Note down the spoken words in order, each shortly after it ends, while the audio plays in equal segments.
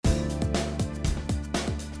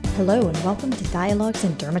Hello and welcome to Dialogues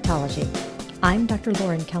in Dermatology. I'm Dr.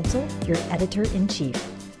 Lauren Council, your editor-in-chief.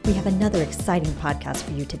 We have another exciting podcast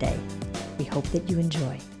for you today. We hope that you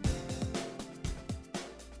enjoy.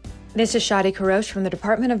 This is Shadi Kourosh from the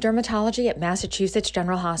Department of Dermatology at Massachusetts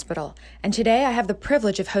General Hospital, and today I have the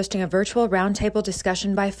privilege of hosting a virtual roundtable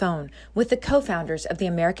discussion by phone with the co-founders of the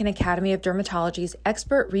American Academy of Dermatology's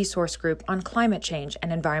Expert Resource Group on Climate Change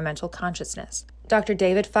and Environmental Consciousness. Dr.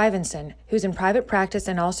 David Fivenson, who's in private practice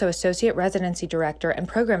and also Associate Residency Director and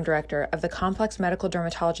Program Director of the Complex Medical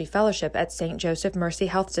Dermatology Fellowship at St. Joseph Mercy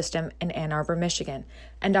Health System in Ann Arbor, Michigan,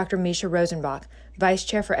 and Dr. Misha Rosenbach, Vice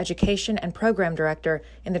Chair for Education and Program Director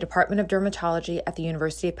in the Department of Dermatology at the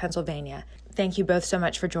University of Pennsylvania. Thank you both so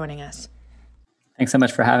much for joining us. Thanks so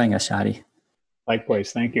much for having us, Shadi.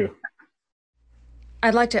 Likewise, thank you.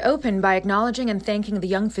 I'd like to open by acknowledging and thanking the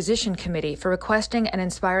Young Physician Committee for requesting and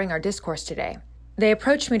inspiring our discourse today. They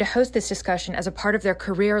approached me to host this discussion as a part of their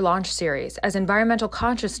career launch series, as environmental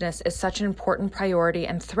consciousness is such an important priority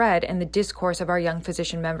and thread in the discourse of our young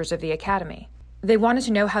physician members of the Academy. They wanted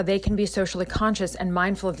to know how they can be socially conscious and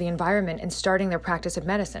mindful of the environment in starting their practice of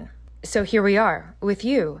medicine. So here we are, with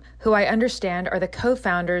you, who I understand are the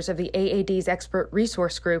co-founders of the AAD's Expert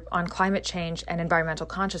Resource Group on Climate Change and Environmental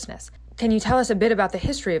Consciousness. Can you tell us a bit about the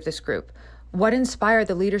history of this group? What inspired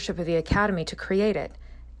the leadership of the Academy to create it?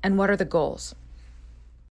 And what are the goals?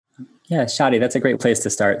 Yeah, Shadi, that's a great place to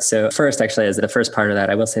start. So first, actually, as the first part of that,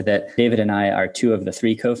 I will say that David and I are two of the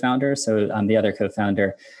three co-founders. So the other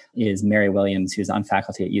co-founder is Mary Williams, who's on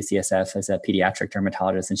faculty at UCSF as a pediatric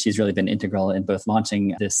dermatologist. And she's really been integral in both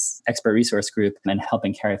launching this expert resource group and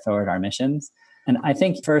helping carry forward our missions. And I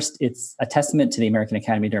think first, it's a testament to the American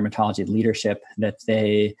Academy of Dermatology leadership that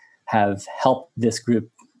they have helped this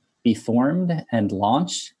group be formed and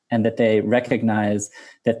launch, and that they recognize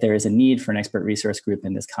that there is a need for an expert resource group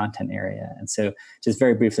in this content area. And so just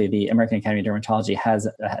very briefly, the American Academy of Dermatology has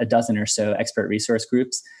a dozen or so expert resource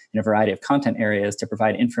groups in a variety of content areas to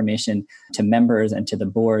provide information to members and to the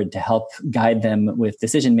board to help guide them with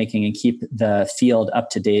decision-making and keep the field up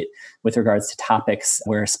to date with regards to topics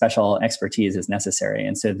where special expertise is necessary.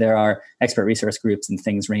 And so there are expert resource groups and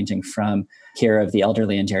things ranging from care of the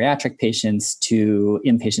elderly and geriatric patients to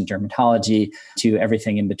inpatient dermatology to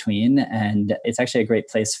everything in between. And it's actually a great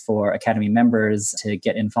place for Academy members to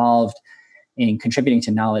get involved in contributing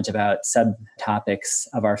to knowledge about subtopics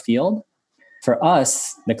of our field. For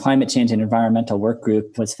us, the Climate Change and Environmental Work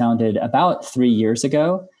Group was founded about 3 years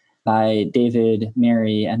ago by David,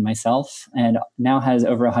 Mary, and myself, and now has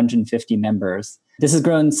over 150 members. This has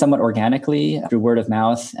grown somewhat organically through word of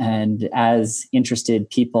mouth, and as interested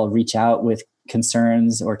people reach out with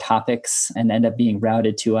concerns or topics and end up being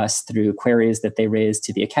routed to us through queries that they raise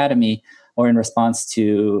to the Academy or in response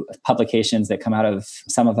to publications that come out of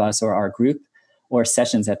some of us or our group, or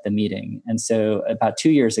sessions at the meeting. And so about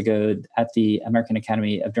 2 years ago at the American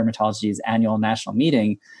Academy of Dermatology's annual national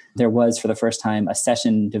meeting, there was for the first time a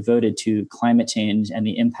session devoted to climate change and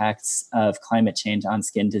the impacts of climate change on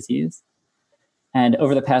skin disease. And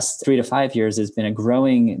over the past 3 to 5 years, there's been a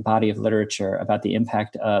growing body of literature about the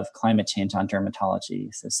impact of climate change on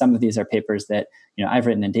dermatology. So some of these are papers that I've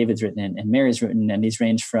written and David's written and Mary's written, and these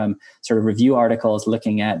range from sort of review articles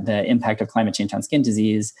looking at the impact of climate change on skin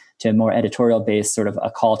disease to more editorial-based sort of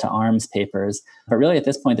a call to arms papers. But really at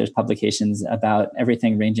this point, there's publications about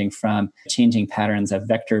everything ranging from changing patterns of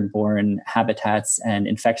vector-borne habitats and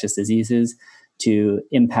infectious diseases to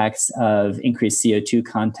impacts of increased CO2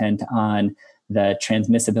 content on the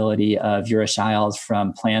transmissibility of uroshiles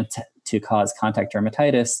from plant to cause contact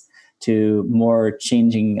dermatitis, to more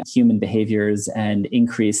changing human behaviors and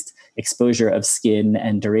increased exposure of skin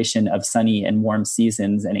and duration of sunny and warm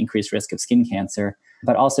seasons and increased risk of skin cancer,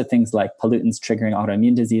 but also things like pollutants triggering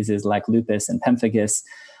autoimmune diseases like lupus and pemphigus,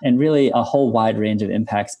 and really a whole wide range of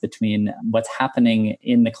impacts between what's happening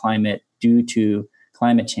in the climate due to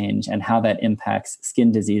climate change and how that impacts skin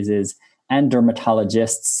diseases and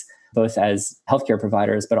dermatologists, both as healthcare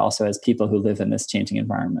providers, but also as people who live in this changing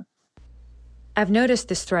environment. I've noticed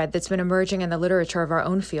this thread that's been emerging in the literature of our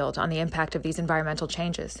own field on the impact of these environmental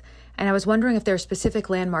changes. And I was wondering if there are specific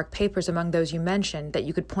landmark papers among those you mentioned that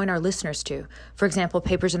you could point our listeners to. For example,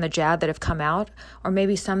 papers in the JAD that have come out, or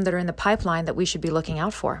maybe some that are in the pipeline that we should be looking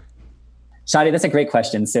out for. Shadi, that's a great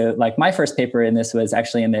question. So my first paper in this was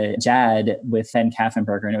actually in the JAD with Ben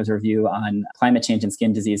Kaffenberger, and it was a review on climate change and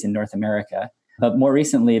skin disease in North America. But more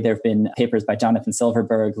recently, there have been papers by Jonathan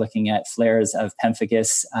Silverberg looking at flares of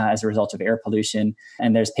pemphigus as a result of air pollution.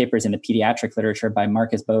 And there's papers in the pediatric literature by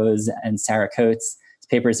Marcus Bose and Sarah Coates.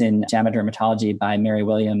 papers in JAMA Dermatology by Mary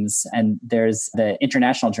Williams. And there's the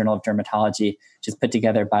International Journal of Dermatology, which is put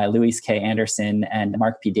together by Louise K. Anderson and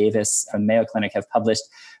Mark P. Davis from Mayo Clinic, have published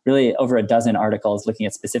really over a dozen articles looking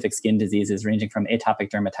at specific skin diseases ranging from atopic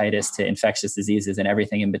dermatitis to infectious diseases and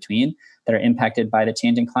everything in between that are impacted by the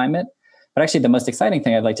changing climate. But actually, the most exciting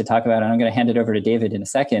thing I'd like to talk about, and I'm going to hand it over to David in a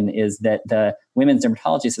second, is that the Women's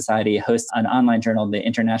Dermatology Society hosts an online journal, the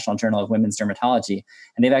International Journal of Women's Dermatology,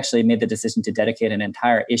 and they've actually made the decision to dedicate an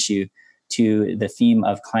entire issue to the theme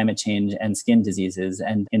of climate change and skin diseases.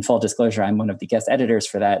 And in full disclosure, I'm one of the guest editors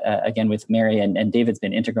for that, again, with Mary, and David's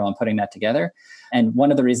been integral in putting that together. And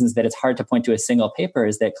one of the reasons that it's hard to point to a single paper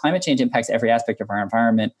is that climate change impacts every aspect of our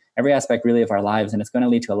environment, every aspect really of our lives, and it's going to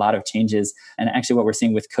lead to a lot of changes. And actually what we're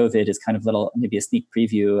seeing with COVID is kind of maybe a sneak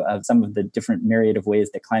preview of some of the different myriad of ways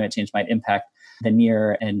that climate change might impact the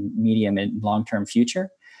near and medium and long-term future.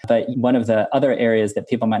 But one of the other areas that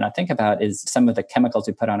people might not think about is some of the chemicals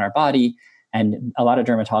we put on our body. And a lot of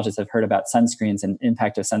dermatologists have heard about sunscreens and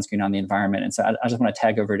impact of sunscreen on the environment. And so I just want to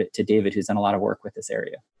tag over to David, who's done a lot of work with this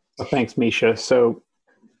area. Well, thanks, Misha. So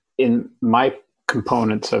in my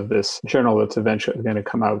components of this journal that's eventually going to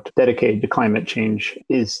come out dedicated to climate change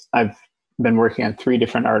I've been working on 3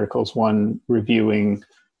 different articles, one reviewing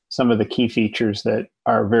some of the key features that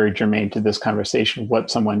are very germane to this conversation,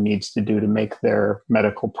 what someone needs to do to make their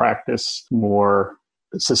medical practice more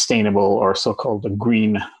sustainable, or so-called a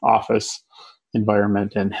green office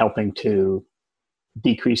environment, and helping to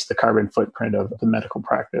decrease the carbon footprint of the medical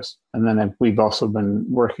practice. And then we've also been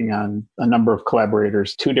working on a number of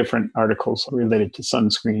collaborators, 2 different articles related to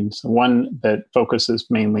sunscreens. One that focuses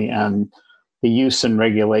mainly on the use and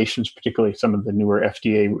regulations, particularly some of the newer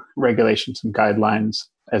FDA regulations and guidelines,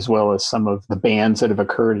 as well as some of the bans that have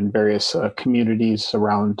occurred in various communities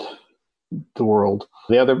around the world.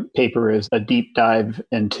 The other paper is a deep dive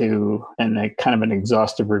into and a kind of an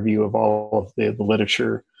exhaustive review of all of the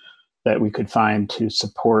literature that we could find to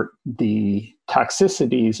support the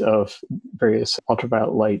toxicities of various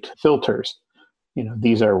ultraviolet light filters.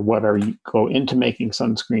 These are what go into making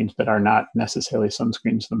sunscreens, but are not necessarily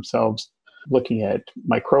sunscreens themselves. Looking at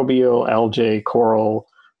microbial, algae, coral,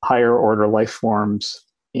 higher order life forms,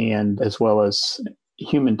 and as well as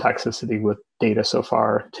human toxicity with data so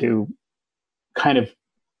far to kind of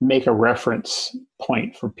make a reference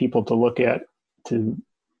point for people to look at to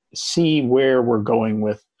see where we're going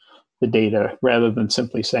with the data, rather than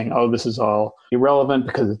simply saying, oh, this is all irrelevant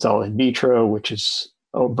because it's all in vitro, which is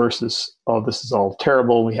versus, oh, this is all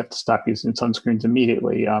terrible, we have to stop using sunscreens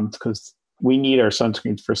immediately, because we need our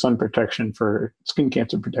sunscreens for sun protection, for skin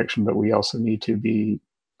cancer protection, but we also need to be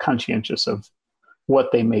conscientious of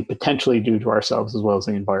what they may potentially do to ourselves as well as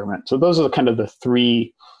the environment. So those are kind of the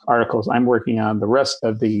 3 articles I'm working on. The rest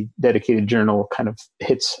of the dedicated journal kind of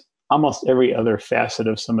hits almost every other facet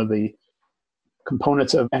of some of the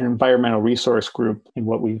components of an environmental resource group and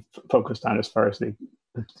what we've focused on as far as the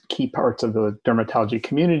key parts of the dermatology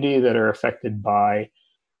community that are affected by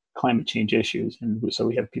climate change issues. And so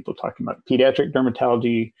we have people talking about pediatric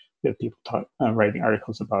dermatology. We have people writing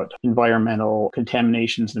articles about environmental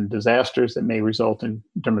contaminations and disasters that may result in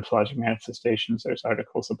dermatologic manifestations. There's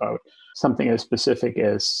articles about something as specific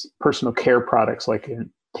as personal care products, like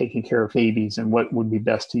in taking care of babies and what would be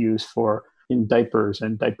best to use in diapers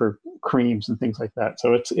and diaper creams and things like that.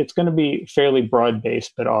 So it's going to be fairly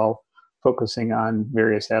broad-based, but all focusing on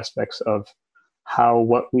various aspects of how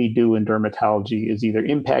what we do in dermatology is either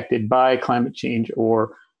impacted by climate change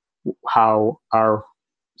or how our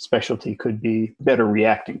specialty could be better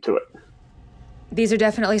reacting to it. These are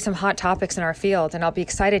definitely some hot topics in our field, and I'll be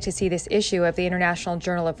excited to see this issue of the International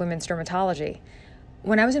Journal of Women's Dermatology.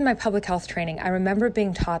 When I was in my public health training, I remember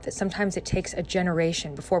being taught that sometimes it takes a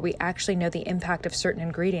generation before we actually know the impact of certain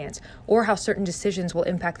ingredients or how certain decisions will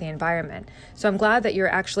impact the environment. So I'm glad that you're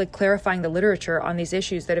actually clarifying the literature on these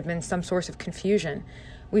issues that have been some source of confusion.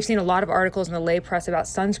 We've seen a lot of articles in the lay press about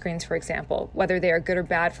sunscreens, for example, whether they are good or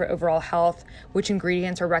bad for overall health, which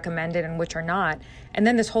ingredients are recommended and which are not, and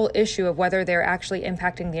then this whole issue of whether they're actually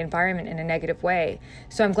impacting the environment in a negative way.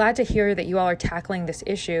 So I'm glad to hear that you all are tackling this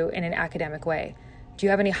issue in an academic way. Do you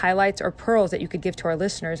have any highlights or pearls that you could give to our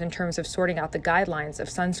listeners in terms of sorting out the guidelines of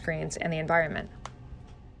sunscreens and the environment?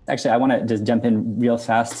 Actually, I want to just jump in real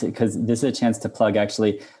fast because this is a chance to plug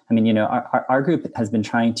actually I mean, our group has been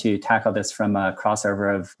trying to tackle this from a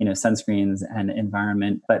crossover of, sunscreens and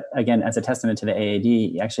environment. But again, as a testament to the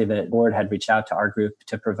AAD, actually the board had reached out to our group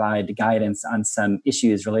to provide guidance on some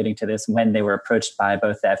issues relating to this when they were approached by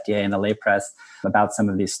both the FDA and the lay press about some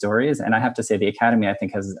of these stories. And I have to say the Academy, I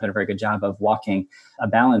think, has done a very good job of walking a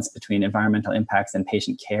balance between environmental impacts and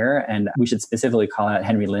patient care. And we should specifically call out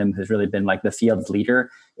Henry Lim, who's really been like the field's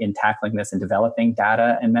leader in tackling this and developing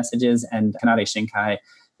data and messages, and Kanade Shinkai,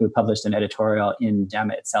 who published an editorial in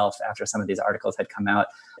JAMA itself after some of these articles had come out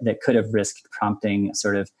that could have risked prompting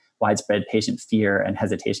sort of widespread patient fear and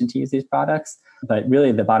hesitation to use these products. But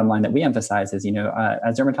really the bottom line that we emphasize is,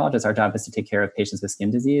 as dermatologists, our job is to take care of patients with skin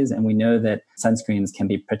disease. And we know that sunscreens can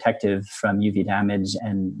be protective from UV damage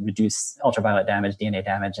and reduce ultraviolet damage, DNA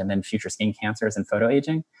damage, and then future skin cancers and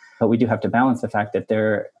photoaging. But we do have to balance the fact that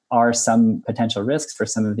there are some potential risks for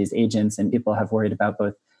some of these agents, and people have worried about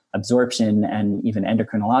both absorption and even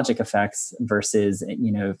endocrinologic effects versus,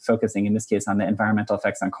 focusing in this case on the environmental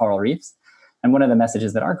effects on coral reefs. And one of the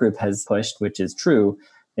messages that our group has pushed, which is true,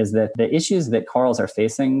 is that the issues that corals are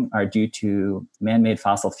facing are due to man-made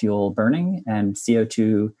fossil fuel burning and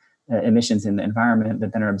CO2 emissions in the environment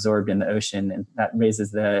that then are absorbed in the ocean, and that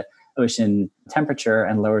raises the ocean temperature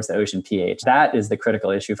and lowers the ocean pH. That is the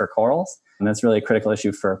critical issue for corals, and that's really a critical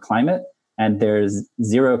issue for climate. And there's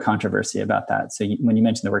zero controversy about that. So when you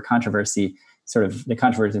mention the word controversy, sort of the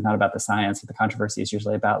controversy is not about the science, but the controversy is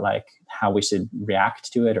usually about like how we should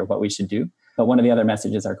react to it or what we should do. But one of the other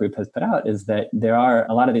messages our group has put out is that there are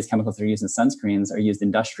a lot of these chemicals that are used in sunscreens are used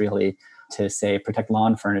industrially to, say, protect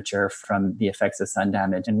lawn furniture from the effects of sun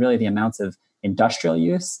damage. And really the amounts of industrial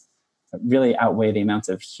use really outweigh the amounts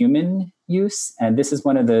of human use. And this is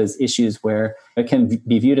one of those issues where it can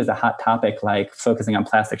be viewed as a hot topic, like focusing on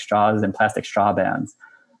plastic straws and plastic straw bans.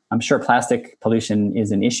 I'm sure plastic pollution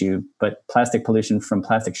is an issue, but plastic pollution from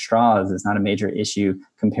plastic straws is not a major issue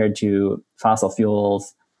compared to fossil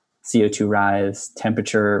fuels, CO2 rise,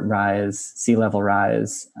 temperature rise, sea level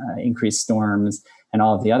rise, increased storms, and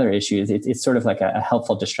all of the other issues. It's sort of like a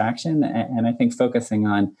helpful distraction. And I think focusing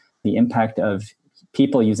on the impact of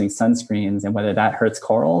people using sunscreens and whether that hurts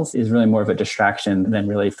corals is really more of a distraction than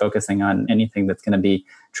really focusing on anything that's going to be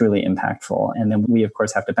truly impactful. And then we, of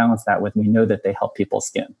course, have to balance that with, we know that they help people's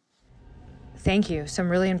skin. Thank you. Some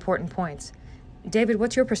really important points. David,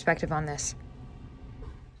 what's your perspective on this?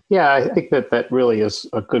 Yeah, I think that really is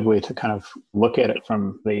a good way to kind of look at it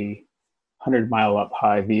from the 100-mile up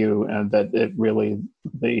high view, and that it really,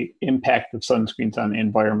 the impact of sunscreens on the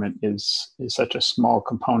environment is such a small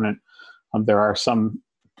component. There are some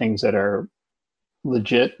things that are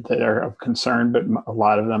legit, that are of concern, but a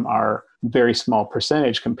lot of them are very small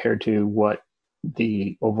percentage compared to what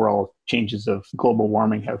the overall changes of global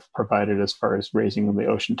warming have provided as far as raising of the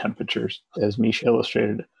ocean temperatures, as Misha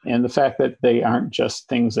illustrated. And the fact that they aren't just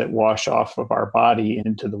things that wash off of our body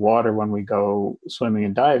into the water when we go swimming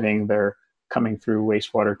and diving. They're coming through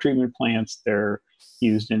wastewater treatment plants. They're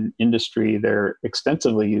used in industry. They're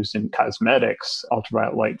extensively used in cosmetics,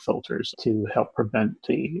 ultraviolet light filters to help prevent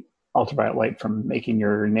the ultraviolet light from making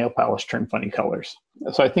your nail polish turn funny colors.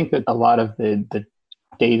 So I think that a lot of the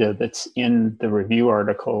data that's in the review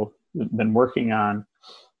article we've been working on,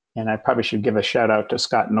 and I probably should give a shout out to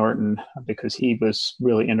Scott Norton because he was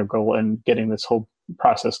really integral in getting this whole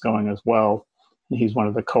process going as well. He's one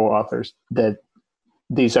of the co-authors, that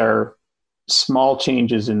these are small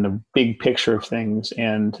changes in the big picture of things.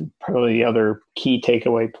 And probably the other key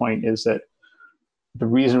takeaway point is that the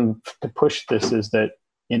reason to push this is that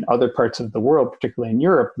in other parts of the world, particularly in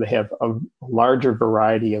Europe, they have a larger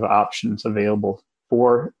variety of options available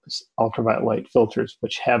for ultraviolet light filters,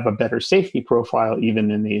 which have a better safety profile, even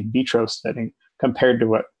in the in vitro setting, compared to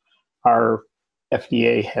what our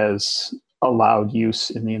FDA has allowed use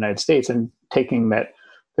in the United States. And taking that,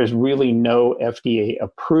 there's really no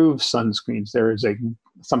FDA-approved sunscreens. There is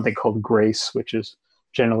something called GRACE, which is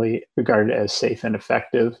generally regarded as safe and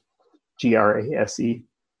effective, GRASE.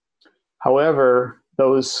 However,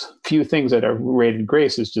 those few things that are rated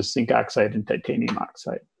GRACE is just zinc oxide and titanium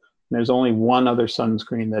oxide. And there's only one other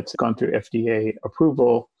sunscreen that's gone through FDA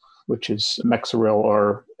approval, which is Mexeril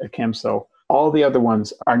or Camcel. All the other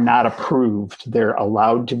ones are not approved. They're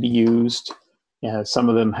allowed to be used. Some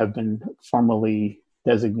of them have been formally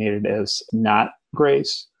designated as not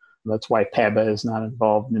GRACE. That's why PABA is not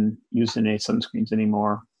involved in using any sunscreens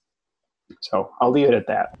anymore. So I'll leave it at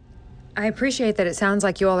that. I appreciate that it sounds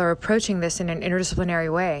like you all are approaching this in an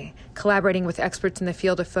interdisciplinary way, collaborating with experts in the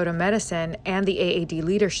field of photomedicine and the AAD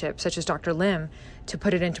leadership, such as Dr. Lim, to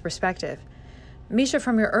put it into perspective. Misha,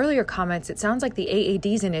 from your earlier comments, it sounds like the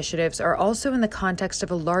AAD's initiatives are also in the context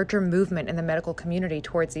of a larger movement in the medical community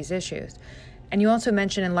towards these issues. And you also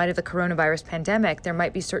mentioned, in light of the coronavirus pandemic, there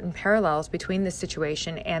might be certain parallels between this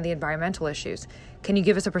situation and the environmental issues. Can you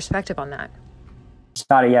give us a perspective on that?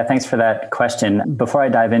 Shadi, yeah, thanks for that question. Before I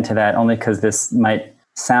dive into that, only because this might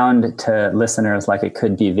sound to listeners like it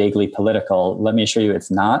could be vaguely political, let me assure you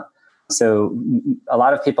it's not. So a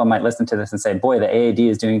lot of people might listen to this and say, boy, the AAD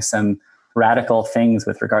is doing some radical things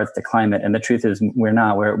with regards to climate. And the truth is we're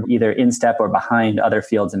not. We're either in step or behind other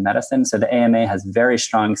fields in medicine. So the AMA has very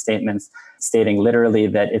strong statements stating literally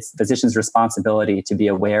that it's physicians' responsibility to be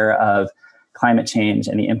aware of climate change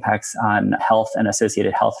and the impacts on health and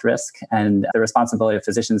associated health risk, and the responsibility of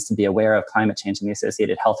physicians to be aware of climate change and the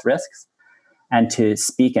associated health risks, and to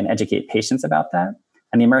speak and educate patients about that.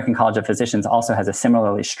 And the American College of Physicians also has a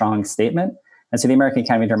similarly strong statement. And so the American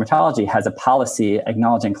Academy of Dermatology has a policy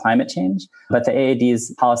acknowledging climate change, but the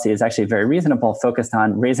AAD's policy is actually very reasonable, focused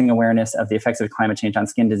on raising awareness of the effects of climate change on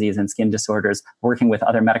skin disease and skin disorders, working with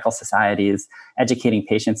other medical societies, educating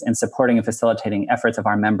patients, and supporting and facilitating efforts of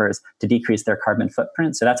our members to decrease their carbon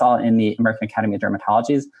footprint. So that's all in the American Academy of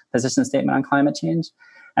Dermatology's position statement on climate change.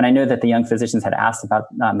 And I know that the young physicians had asked about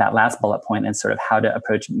that last bullet point and sort of how to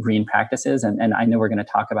approach green practices. And I know we're going to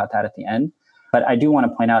talk about that at the end. But I do want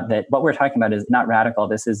to point out that what we're talking about is not radical.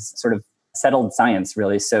 This is sort of settled science,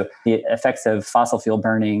 really. So the effects of fossil fuel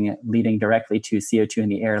burning leading directly to CO2 in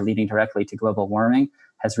the air, leading directly to global warming,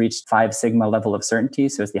 has reached 5 sigma level of certainty.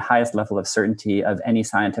 So it's the highest level of certainty of any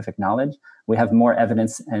scientific knowledge. We have more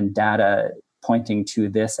evidence and data pointing to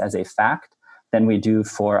this as a fact than we do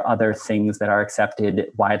for other things that are accepted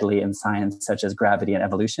widely in science, such as gravity and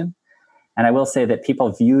evolution. And I will say that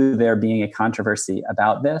people view there being a controversy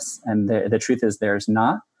about this, and the truth is there's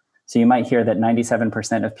not. So you might hear that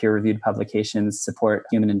 97% of peer-reviewed publications support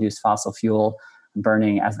human-induced fossil fuel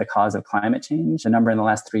burning as the cause of climate change. The number in the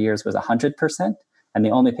last 3 years was 100%, and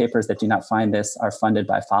the only papers that do not find this are funded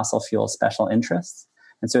by fossil fuel special interests.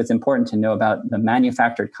 And so it's important to know about the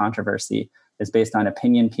manufactured controversy is based on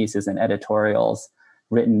opinion pieces and editorials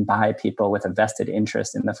written by people with a vested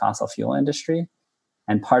interest in the fossil fuel industry.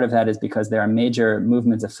 And part of that is because there are major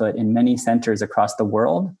movements afoot in many centers across the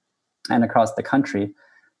world and across the country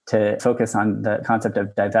to focus on the concept of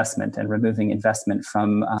divestment and removing investment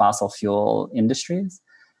from fossil fuel industries.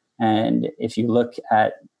 And if you look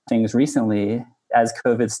at things recently, as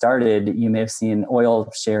COVID started, you may have seen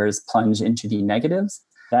oil shares plunge into the negatives.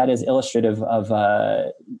 That is illustrative of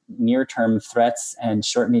near-term threats and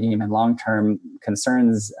short, medium, and long-term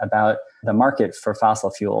concerns about the market for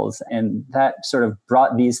fossil fuels. And that sort of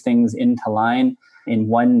brought these things into line in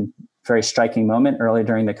one very striking moment early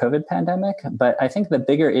during the COVID pandemic. But I think the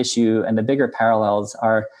bigger issue and the bigger parallels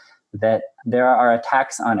are that there are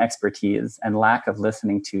attacks on expertise and lack of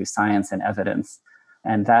listening to science and evidence.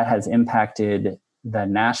 And that has impacted the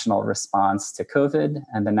national response to COVID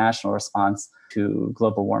and the national response to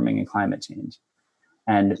global warming and climate change.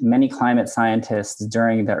 And many climate scientists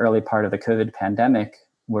during the early part of the COVID pandemic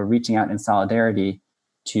were reaching out in solidarity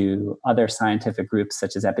to other scientific groups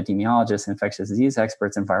such as epidemiologists, infectious disease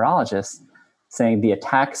experts, and virologists, saying the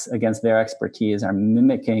attacks against their expertise are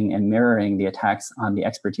mimicking and mirroring the attacks on the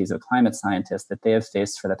expertise of climate scientists that they have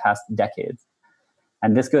faced for the past decades.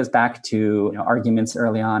 And this goes back to arguments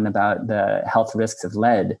early on about the health risks of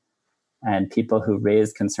lead, and people who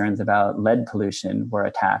raised concerns about lead pollution were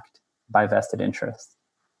attacked by vested interests.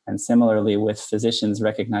 And similarly with physicians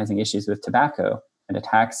recognizing issues with tobacco and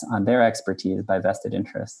attacks on their expertise by vested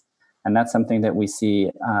interests. And that's something that we see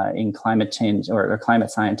in climate change or climate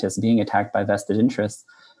scientists being attacked by vested interests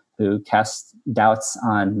who cast doubts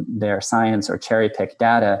on their science or cherry pick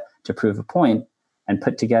data to prove a point and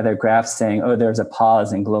put together graphs saying, oh, there's a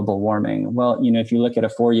pause in global warming. Well, if you look at a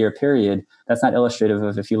 4-year period, that's not illustrative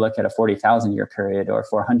of if you look at a 40,000 year period or a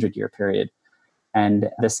 400 year period. And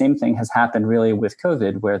the same thing has happened really with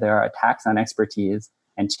COVID, where there are attacks on expertise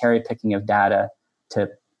and cherry picking of data to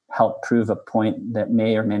help prove a point that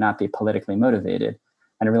may or may not be politically motivated.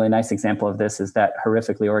 And a really nice example of this is that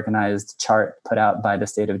horrifically organized chart put out by the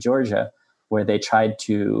state of Georgia, where they tried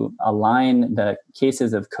to align the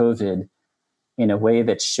cases of COVID in a way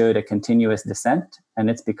that showed a continuous descent. And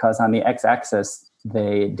it's because on the x-axis,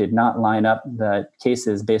 they did not line up the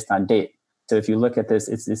cases based on date. So if you look at this,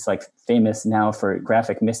 it's like famous now for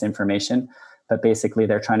graphic misinformation, but basically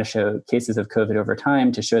they're trying to show cases of COVID over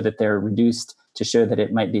time to show that they're reduced, to show that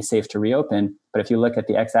it might be safe to reopen. But if you look at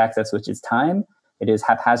the x-axis, which is time, it is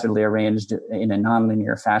haphazardly arranged in a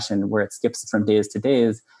nonlinear fashion where it skips from days to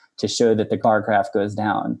days to show that the bar graph goes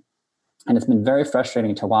down. And it's been very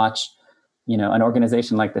frustrating to watch an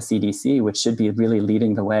organization like the CDC, which should be really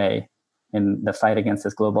leading the way in the fight against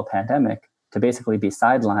this global pandemic, to basically be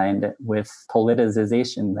sidelined with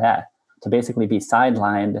politicization, to basically be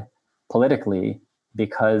sidelined politically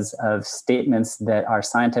because of statements that are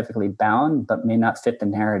scientifically bound but may not fit the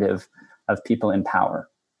narrative of people in power.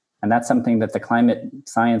 And that's something that the climate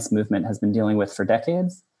science movement has been dealing with for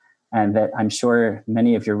decades, and that I'm sure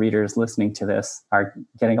many of your readers listening to this are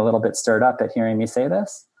getting a little bit stirred up at hearing me say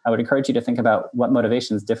this. I would encourage you to think about what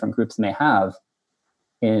motivations different groups may have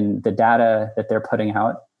in the data that they're putting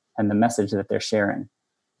out and the message that they're sharing.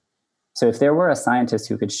 So if there were a scientist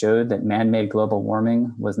who could show that man-made global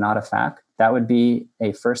warming was not a fact, that would be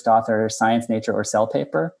a first author Science, Nature, or Cell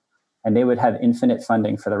paper, and they would have infinite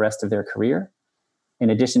funding for the rest of their career, in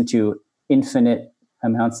addition to infinite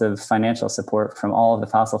amounts of financial support from all of the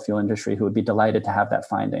fossil fuel industry who would be delighted to have that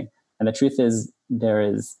finding. And the truth is, there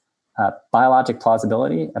is biologic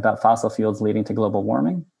plausibility about fossil fuels leading to global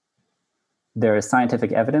warming. There is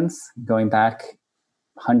scientific evidence going back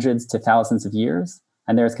hundreds to thousands of years,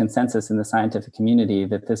 and there is consensus in the scientific community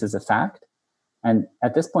that this is a fact. And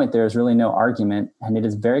at this point, there is really no argument, and it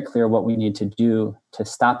is very clear what we need to do to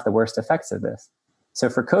stop the worst effects of this. So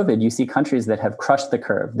for COVID, you see countries that have crushed the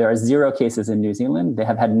curve. There are 0 cases in New Zealand. They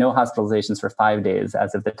have had no hospitalizations for 5 days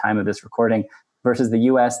as of the time of this recording, versus the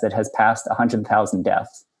US that has passed 100,000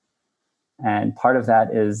 deaths. And part of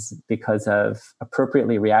that is because of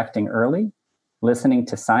appropriately reacting early, listening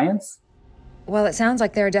to science. Well, it sounds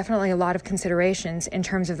like there are definitely a lot of considerations in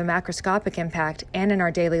terms of the macroscopic impact and in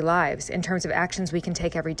our daily lives, in terms of actions we can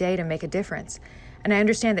take every day to make a difference. And I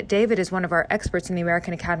understand that David is one of our experts in the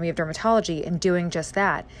American Academy of Dermatology in doing just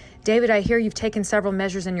that. David, I hear you've taken several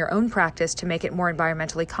measures in your own practice to make it more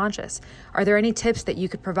environmentally conscious. Are there any tips that you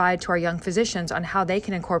could provide to our young physicians on how they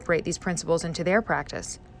can incorporate these principles into their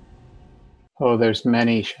practice? Oh, there's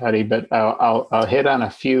many, Shadi, but I'll hit on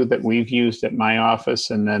a few that we've used at my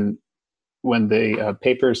office, and then when the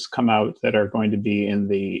papers come out that are going to be in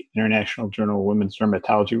the International Journal of Women's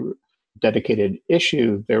Dermatology dedicated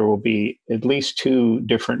issue, there will be at least 2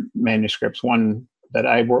 different manuscripts, one that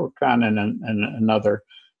I worked on and another,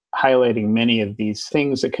 highlighting many of these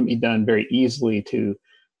things that can be done very easily to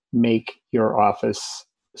make your office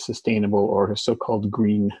sustainable, or a so-called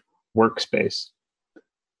green workspace.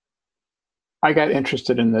 I got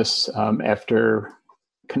interested in this after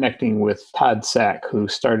connecting with Todd Sack, who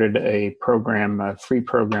started a free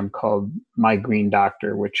program called My Green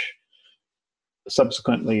Doctor, which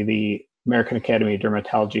subsequently the American Academy of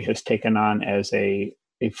Dermatology has taken on as a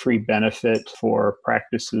free benefit for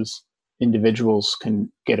practices. Individuals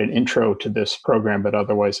can get an intro to this program, but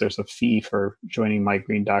otherwise there's a fee for joining My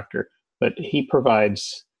Green Doctor. But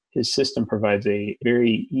his system provides a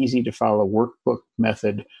very easy to follow workbook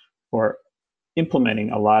method for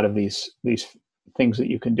implementing a lot of these things that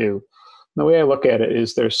you can do. And the way I look at it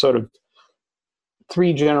is there's sort of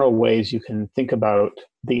 3 general ways you can think about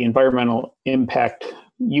the environmental impact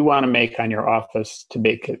you want to make on your office to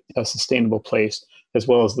make it a sustainable place, as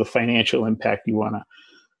well as the financial impact you want to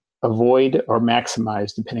avoid or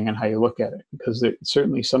maximize, depending on how you look at it, because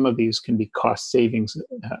certainly some of these can be cost savings.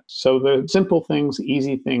 So the simple things,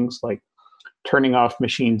 easy things like turning off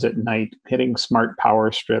machines at night, hitting smart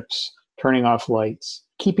power strips, turning off lights,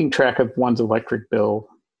 keeping track of one's electric bill,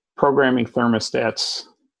 programming thermostats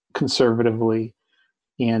conservatively,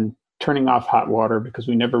 and turning off hot water, because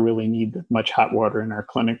we never really need much hot water in our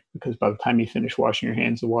clinic, because by the time you finish washing your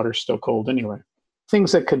hands, the water's still cold anyway.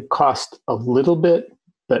 Things that could cost a little bit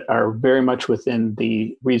but are very much within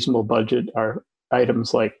the reasonable budget are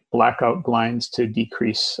items like blackout blinds to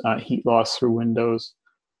decrease heat loss through windows,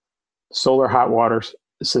 solar hot water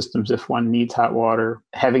systems if one needs hot water,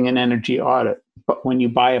 having an energy audit. But when you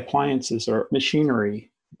buy appliances or machinery,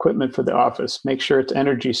 equipment for the office, make sure it's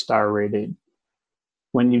Energy Star rated.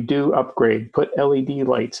 When you do upgrade, put LED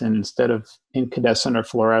lights in instead of incandescent or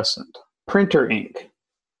fluorescent. Printer ink.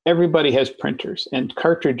 Everybody has printers, and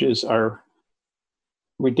cartridges are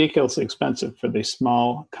ridiculously expensive for the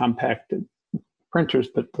small, compacted printers,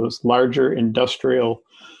 but those larger industrial,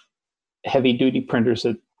 heavy-duty printers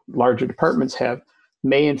that larger departments have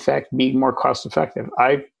may in fact be more cost-effective.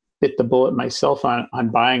 I bit the bullet myself on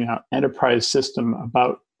buying an enterprise system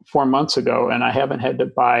about 4 months ago, and I haven't had to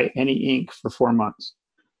buy any ink for 4 months.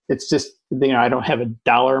 It's just, I don't have a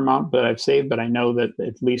dollar amount that I've saved, but I know that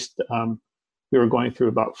at least we were going through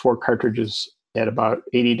about 4 cartridges at about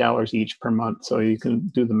 $80 each per month. So you can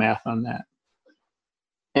do the math on that.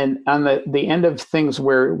 And on the end of things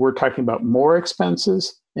where we're talking about more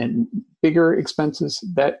expenses and bigger expenses,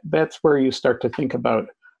 that's where you start to think about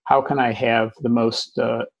how can I have the most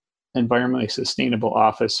environmentally sustainable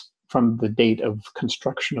office from the date of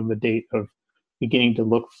construction, of the date of beginning to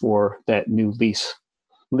look for that new lease.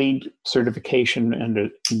 LEED certification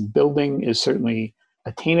and building is certainly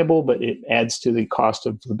attainable, but it adds to the cost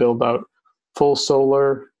of the build out. Full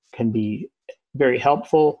solar can be very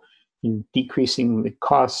helpful in decreasing the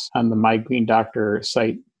costs. On the My Green Doctor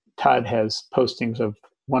site, Todd has postings of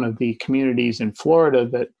one of the communities in Florida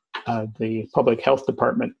that the public health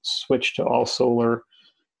department switched to all solar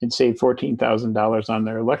and saved $14,000 on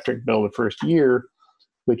their electric bill the first year,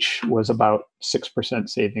 which was about 6%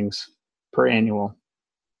 savings per annual.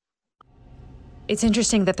 It's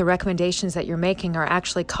interesting that the recommendations that you're making are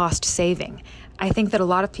actually cost saving. I think that a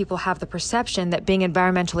lot of people have the perception that being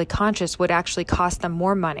environmentally conscious would actually cost them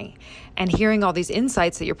more money. And hearing all these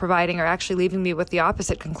insights that you're providing are actually leaving me with the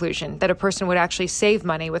opposite conclusion, that a person would actually save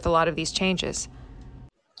money with a lot of these changes.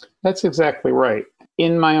 That's exactly right.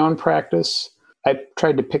 In my own practice, I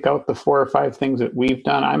tried to pick out the 4 or 5 things that we've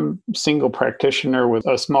done. I'm a single practitioner with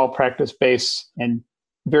a small practice base and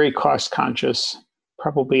very cost conscious.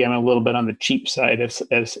 Probably I'm a little bit on the cheap side as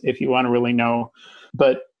if you want to really know.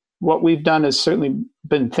 But what we've done has certainly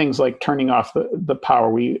been things like turning off the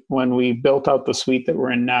power. When we built out the suite that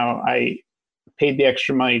we're in now, I paid the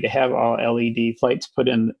extra money to have all LED lights put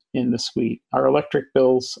in the suite. Our electric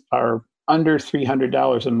bills are under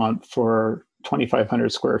 $300 a month for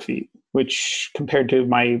 2,500 square feet, which compared to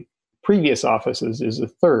my previous offices is a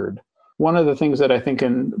third. One of the things that I think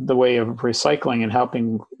in the way of recycling and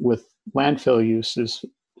helping with landfill use is,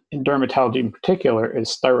 in dermatology in particular, is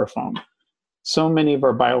styrofoam. So many of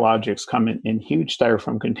our biologics come in huge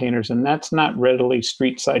styrofoam containers, and that's not readily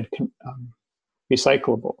street-side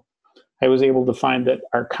recyclable. I was able to find that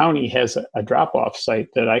our county has a drop-off site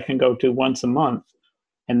that I can go to once a month,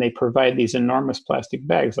 and they provide these enormous plastic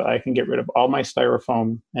bags that I can get rid of all my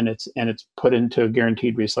styrofoam, and it's put into a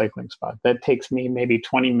guaranteed recycling spot. That takes me maybe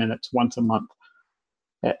 20 minutes once a month,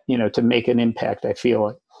 to make an impact, I feel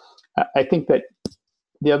like. I think that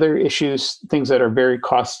the other issues, things that are very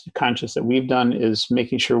cost conscious that we've done is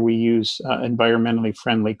making sure we use environmentally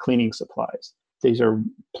friendly cleaning supplies. These are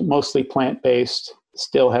mostly plant-based,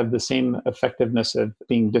 still have the same effectiveness of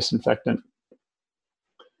being disinfectant.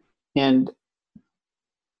 And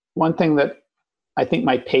one thing that I think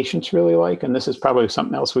my patients really like, and this is probably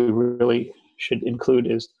something else we really should include,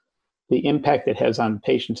 is the impact it has on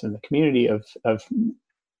patients in the community of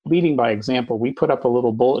leading by example. We put up a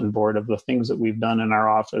little bulletin board of the things that we've done in our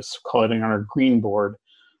office, calling it our green board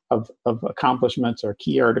of accomplishments or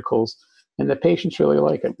key articles, and the patients really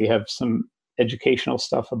like it. We have some educational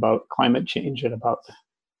stuff about climate change and about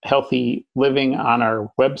healthy living on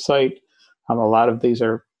our website. A lot of these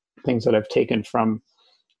are things that I've taken from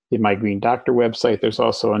the My Green Doctor website. There's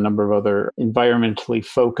also a number of other environmentally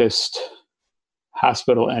focused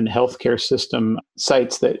hospital and healthcare system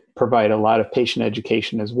sites that provide a lot of patient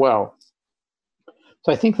education as well.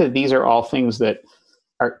 So I think that these are all things that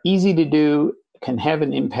are easy to do, can have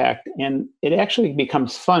an impact, and it actually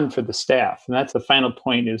becomes fun for the staff. And that's the final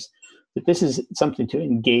point, is that this is something to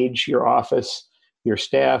engage your office, your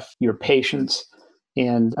staff, your patients.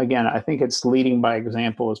 And again, I think it's leading by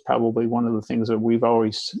example is probably one of the things that we've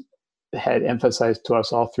always had emphasized to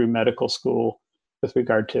us all through medical school with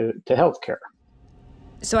regard to healthcare.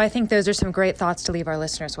 So I think those are some great thoughts to leave our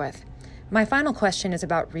listeners with. My final question is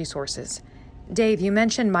about resources. Dave, you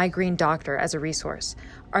mentioned My Green Doctor as a resource.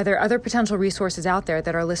 Are there other potential resources out there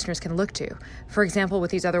that our listeners can look to? For example,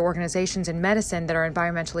 with these other organizations in medicine that are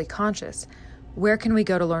environmentally conscious, where can we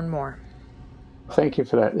go to learn more? Thank you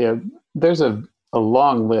for that. Yeah, there's a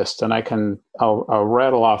long list, and I'll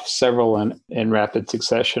rattle off several in rapid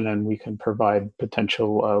succession, and we can provide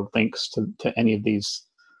potential links to any of these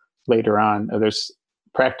later on. There's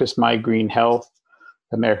Practice My Green Health.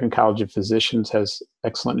 American College of Physicians has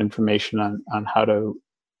excellent information on how to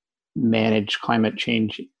manage climate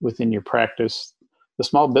change within your practice. The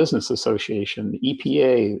Small Business Association, the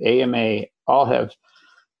EPA, AMA, all have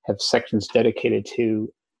sections dedicated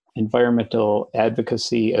to environmental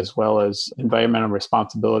advocacy as well as environmental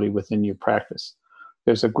responsibility within your practice.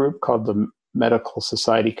 There's a group called the Medical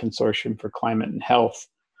Society Consortium for Climate and Health,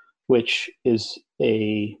 which is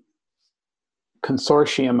a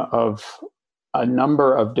consortium of a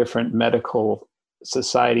number of different medical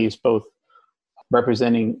societies, both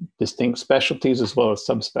representing distinct specialties as well as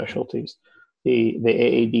subspecialties. The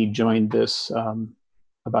AAD joined this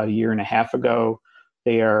about a year and a half ago.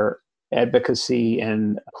 They are advocacy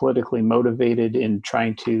and politically motivated in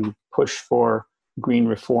trying to push for green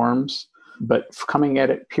reforms, but coming at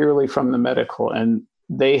it purely from the medical. And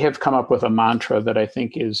they have come up with a mantra that I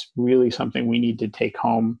think is really something we need to take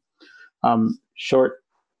home. Short,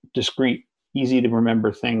 discrete easy to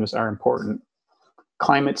remember things are important.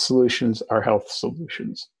 Climate solutions are health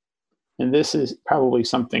solutions. And this is probably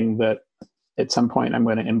something that at some point I'm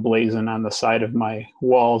going to emblazon on the side of my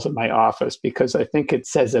walls at my office, because I think it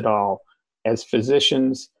says it all. As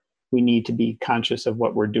physicians, we need to be conscious of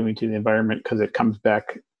what we're doing to the environment, because it comes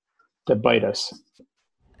back to bite us.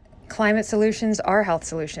 Climate solutions are health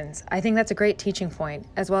solutions. I think that's a great teaching point,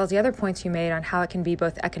 as well as the other points you made on how it can be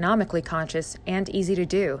both economically conscious and easy to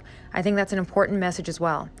do. I think that's an important message as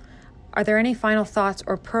well. Are there any final thoughts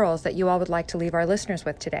or pearls that you all would like to leave our listeners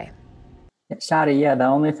with today? Shadi, the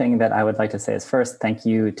only thing that I would like to say is first, thank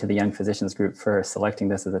you to the Young Physicians Group for selecting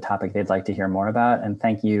this as a topic they'd like to hear more about. And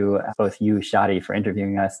thank you, both you, Shadi, for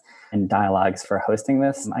interviewing us, and Dialogues for hosting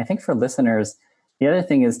this. I think for listeners, the other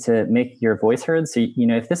thing is to make your voice heard. So,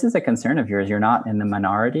 if this is a concern of yours, you're not in the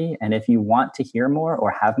minority. And if you want to hear more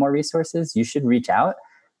or have more resources, you should reach out.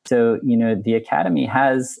 So, the Academy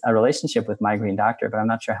has a relationship with My Green Doctor, but I'm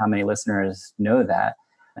not sure how many listeners know that.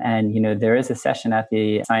 And, there is a session at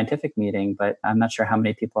the scientific meeting, but I'm not sure how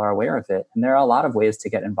many people are aware of it. And there are a lot of ways to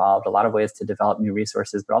get involved, a lot of ways to develop new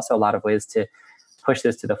resources, but also a lot of ways to push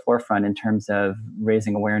this to the forefront in terms of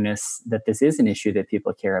raising awareness that this is an issue that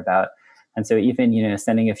people care about. And so even,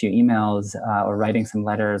 sending a few emails or writing some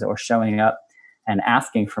letters or showing up and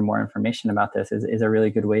asking for more information about this is a really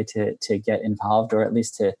good way to get involved, or at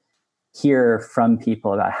least to hear from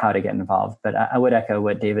people about how to get involved. But I would echo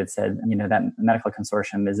what David said, that medical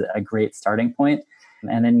consortium is a great starting point.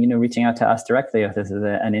 And then, reaching out to us directly if this is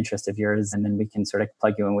an interest of yours, and then we can sort of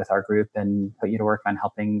plug you in with our group and put you to work on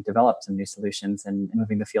helping develop some new solutions and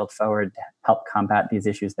moving the field forward to help combat these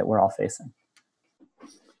issues that we're all facing.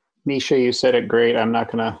 Misha, you said it great. I'm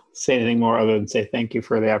not going to say anything more other than say thank you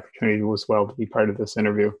for the opportunity as well to be part of this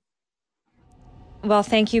interview. Well,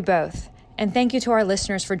 thank you both. And thank you to our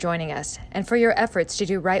listeners for joining us and for your efforts to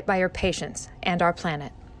do right by your patients and our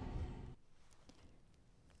planet.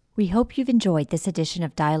 We hope you've enjoyed this edition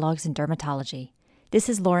of Dialogues in Dermatology. This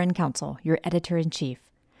is Lauren Council, your editor-in-chief.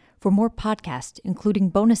 For more podcasts, including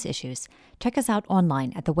bonus issues, check us out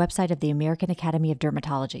online at the website of the American Academy of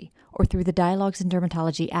Dermatology or through the Dialogues in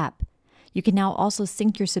Dermatology app. You can now also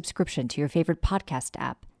sync your subscription to your favorite podcast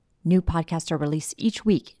app. New podcasts are released each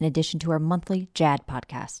week in addition to our monthly JAD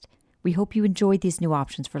podcast. We hope you enjoyed these new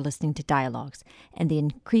options for listening to Dialogues and the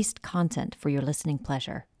increased content for your listening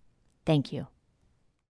pleasure. Thank you.